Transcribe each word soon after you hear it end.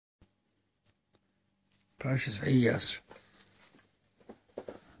Parshas Vayiyas.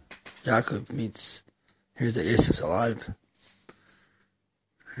 Yaakov meets, here's that Yosef's alive.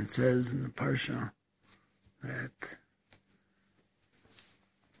 And it says in the Parsha that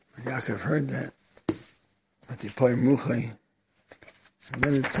when Yaakov heard that Vatipoy Muchai, and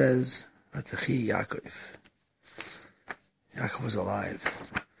then it says Vatichi Yaakov. Yaakov was alive.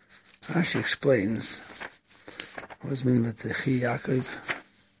 Rashi explains what does it mean Vatichi Yaakov.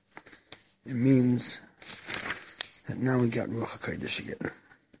 It means that now we got Ruach HaKodesh again.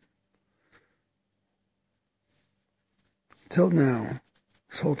 Till now,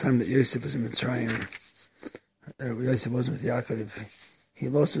 this whole time that Yosef was in Mitzrayim, Yosef wasn't with Yaakov, he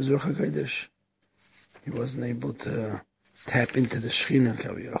lost his Ruach HaKodesh. He wasn't able to tap into the Shekhinah of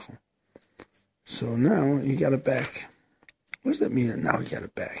Kaviyachol. So now he got it back. What does that mean that now he got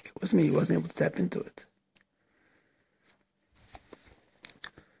it back? What does it mean he wasn't able to tap into it?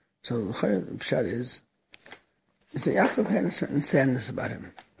 So the pshat is that Yaakov had a certain sadness about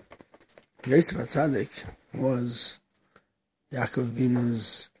him. Yosef HaTzadik was Yaakov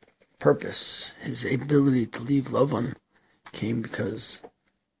Avinu's purpose. His ability to leave Lavan came because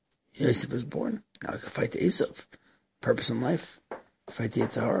Yosef was born. Now he could fight the Esav. Purpose in life, to fight the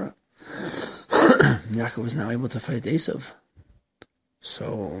Yetzer Hara. Yaakov was now able to fight the Esav.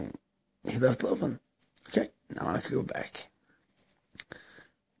 So he left Lavan. Okay, now I could go back.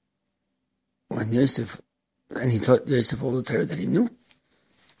 When Yosef, and he taught Yosef all the Torah that he knew.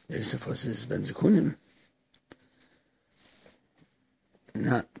 Yosef was his Ben Zekunim.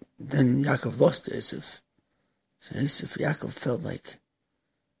 Then Yaakov lost Yosef. So Yaakov felt like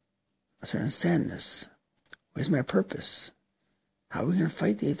a certain sadness. Where's my purpose? How are we going to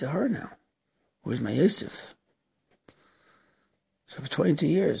fight the Yetzer Hara now? Where's my Yosef? So for 22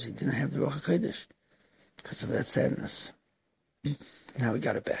 years, he didn't have the Ruach HaKodesh because of that sadness. Now we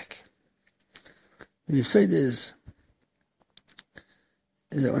got it back. The Yesod is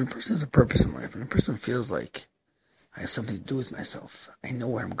that when a person has a purpose in life, when a person feels like I have something to do with myself, I know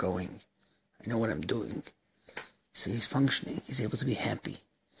where I'm going, I know what I'm doing, so he's functioning, he's able to be happy,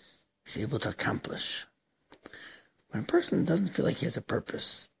 he's able to accomplish. When a person doesn't feel like he has a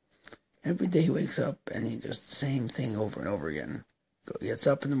purpose, every day he wakes up and he does the same thing over and over again. He gets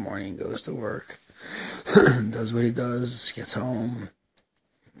up in the morning, goes to work, does what he does, gets home,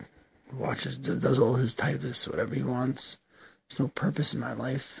 watches, does all his typhus, whatever he wants. There's no purpose in my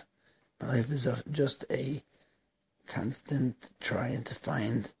life. My life is just a constant trying to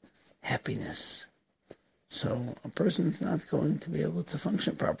find happiness. So a person's not going to be able to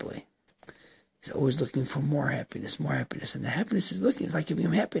function properly. He's always looking for more happiness. And the happiness he's looking is not giving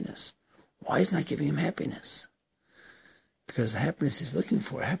him happiness. Why is it not giving him happiness? Because the happiness he's looking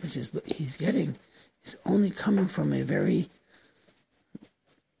for, happiness he's getting, is only coming from a very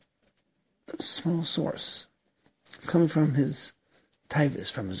small source. It's coming from his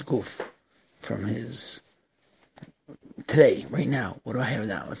taivas, from his guf, from his today, right now. What do I have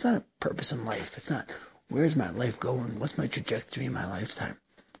now? It's not a purpose in life. It's not, where's my life going? What's my trajectory in my lifetime?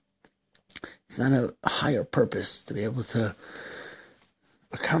 It's not a higher purpose to be able to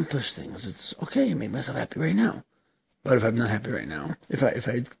accomplish things. It's okay, I made myself happy right now. But if I'm not happy right now, if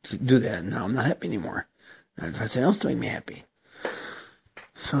I do that, now I'm not happy anymore. I'd find something else to make me happy.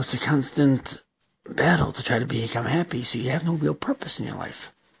 So it's a constant battle to try to become happy, so you have no real purpose in your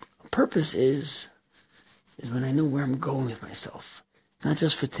life. Purpose is when I know where I'm going with myself. It's not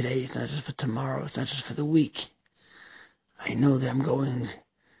just for today, it's not just for tomorrow, it's not just for the week. I know that I'm going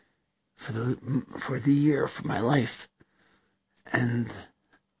for the year, for my life. And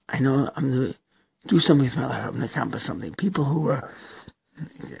I know I'm going to do something with my life, I'm going to accomplish something. People who are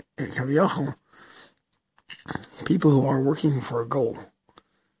working for a goal,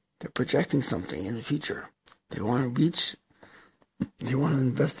 they're projecting something in the future. They want to reach, they want to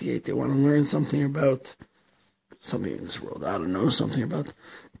investigate, they want to learn something about something in this world. I don't know, something about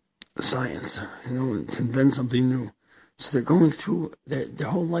science, to invent something new. So they're going through, their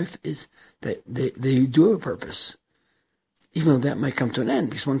whole life is that they do have a purpose. Even though that might come to an end,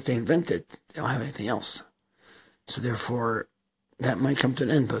 because once they invent it, they don't have anything else. So therefore, that might come to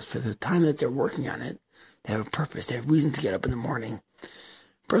an end, but for the time that they're working on it, they have a purpose, they have reason to get up in the morning.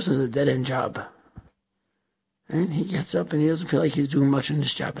 A person has a dead-end job. And he gets up and he doesn't feel like he's doing much in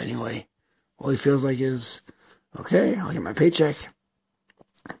this job anyway. All he feels like is, okay, I'll get my paycheck.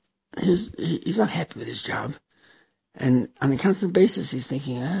 He's not happy with his job. And on a constant basis, he's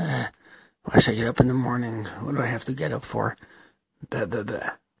thinking, why should I get up in the morning? What do I have to get up for? Blah, blah,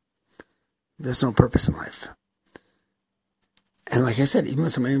 blah. There's no purpose in life. And like I said, even when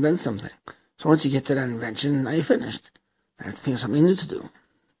somebody invents something. So once you get to that invention, now you're finished. I have to think of something new to do.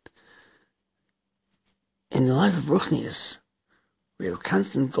 in the life of Ruchnius, we have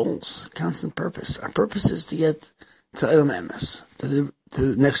constant goals, constant purpose. Our purpose is to get to Olam Emes, to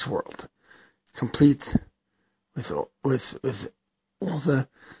the next world, complete with all the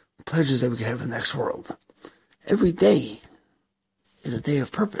pleasures that we can have in the next world. Every day is a day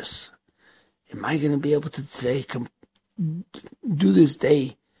of purpose. Am I going to be able to today do this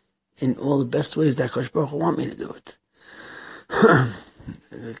day in all the best ways that Kosh Baruch Hu want me to do it?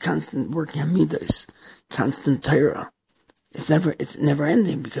 Constant working on midas, constant Torah. It's never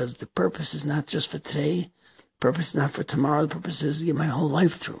ending, because the purpose is not just for today. The purpose is not for tomorrow. The purpose is to get my whole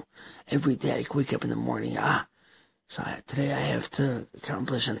life through. Every day I wake up in the morning, today I have to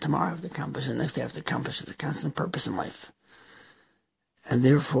accomplish, and tomorrow I have to accomplish, and the next day I have to accomplish. It's a constant purpose in life. And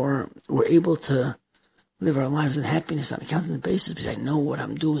therefore, we're able to live our lives in happiness on a constant basis, because I know what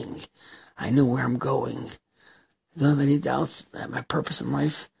I'm doing. I know where I'm going. I don't have any doubts that my purpose in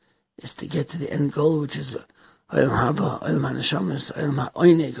life is to get to the end goal, which is Olam Haba, Olam HaNeshamas, Olam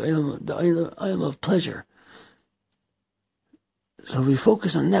HaOineg, Olam of pleasure. So if we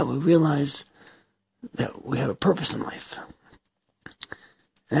focus on that, we realize that we have a purpose in life.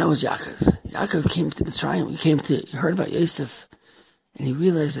 And that was Yaakov. Yaakov came to Mitzrayim. He heard about Yosef, and he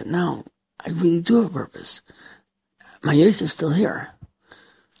realized that now I really do have a purpose. My Yosef's still here.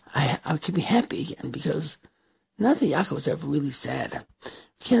 I can be happy again, because not that Yaakov was ever really sad. You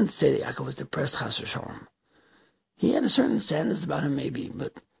can't say that Yaakov was depressed, Chas v'shalom. He had a certain sadness about him, maybe,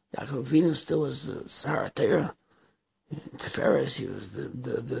 but Yaakov Avinu still was the Sahara Torah. Tiferes, he was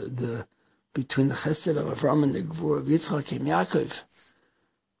the between the Chesed of Avram and the Gvur of Yitzchak came Yaakov.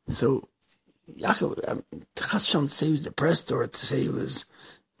 So Yaakov, Chas v'shalom, to say he was depressed or to say he was,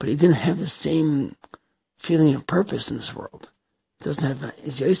 but he didn't have the same feeling of purpose in this world. He doesn't have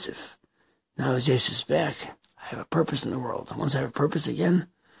his Yosef. Now his Yosef's back. I have a purpose in the world. And once I have a purpose again,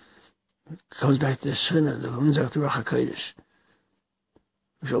 it comes back to the Shechina, the comes back to Ruach HaKodesh.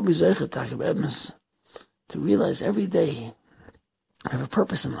 We should be zeichet to realize every day I have a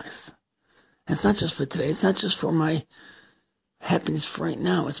purpose in life. And it's not just for today. It's not just for my happiness for right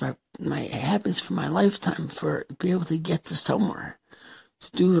now. It's my happiness for my lifetime, for be able to get to somewhere,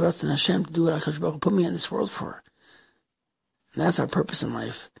 to do Ratzon Hashem, to do what HaKadosh Baruch Hu put me in this world for. And that's our purpose in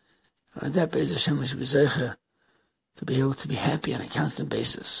life. That Be'ez Hashem, we should be zeicha to be able to be happy on a constant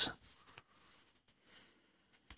basis.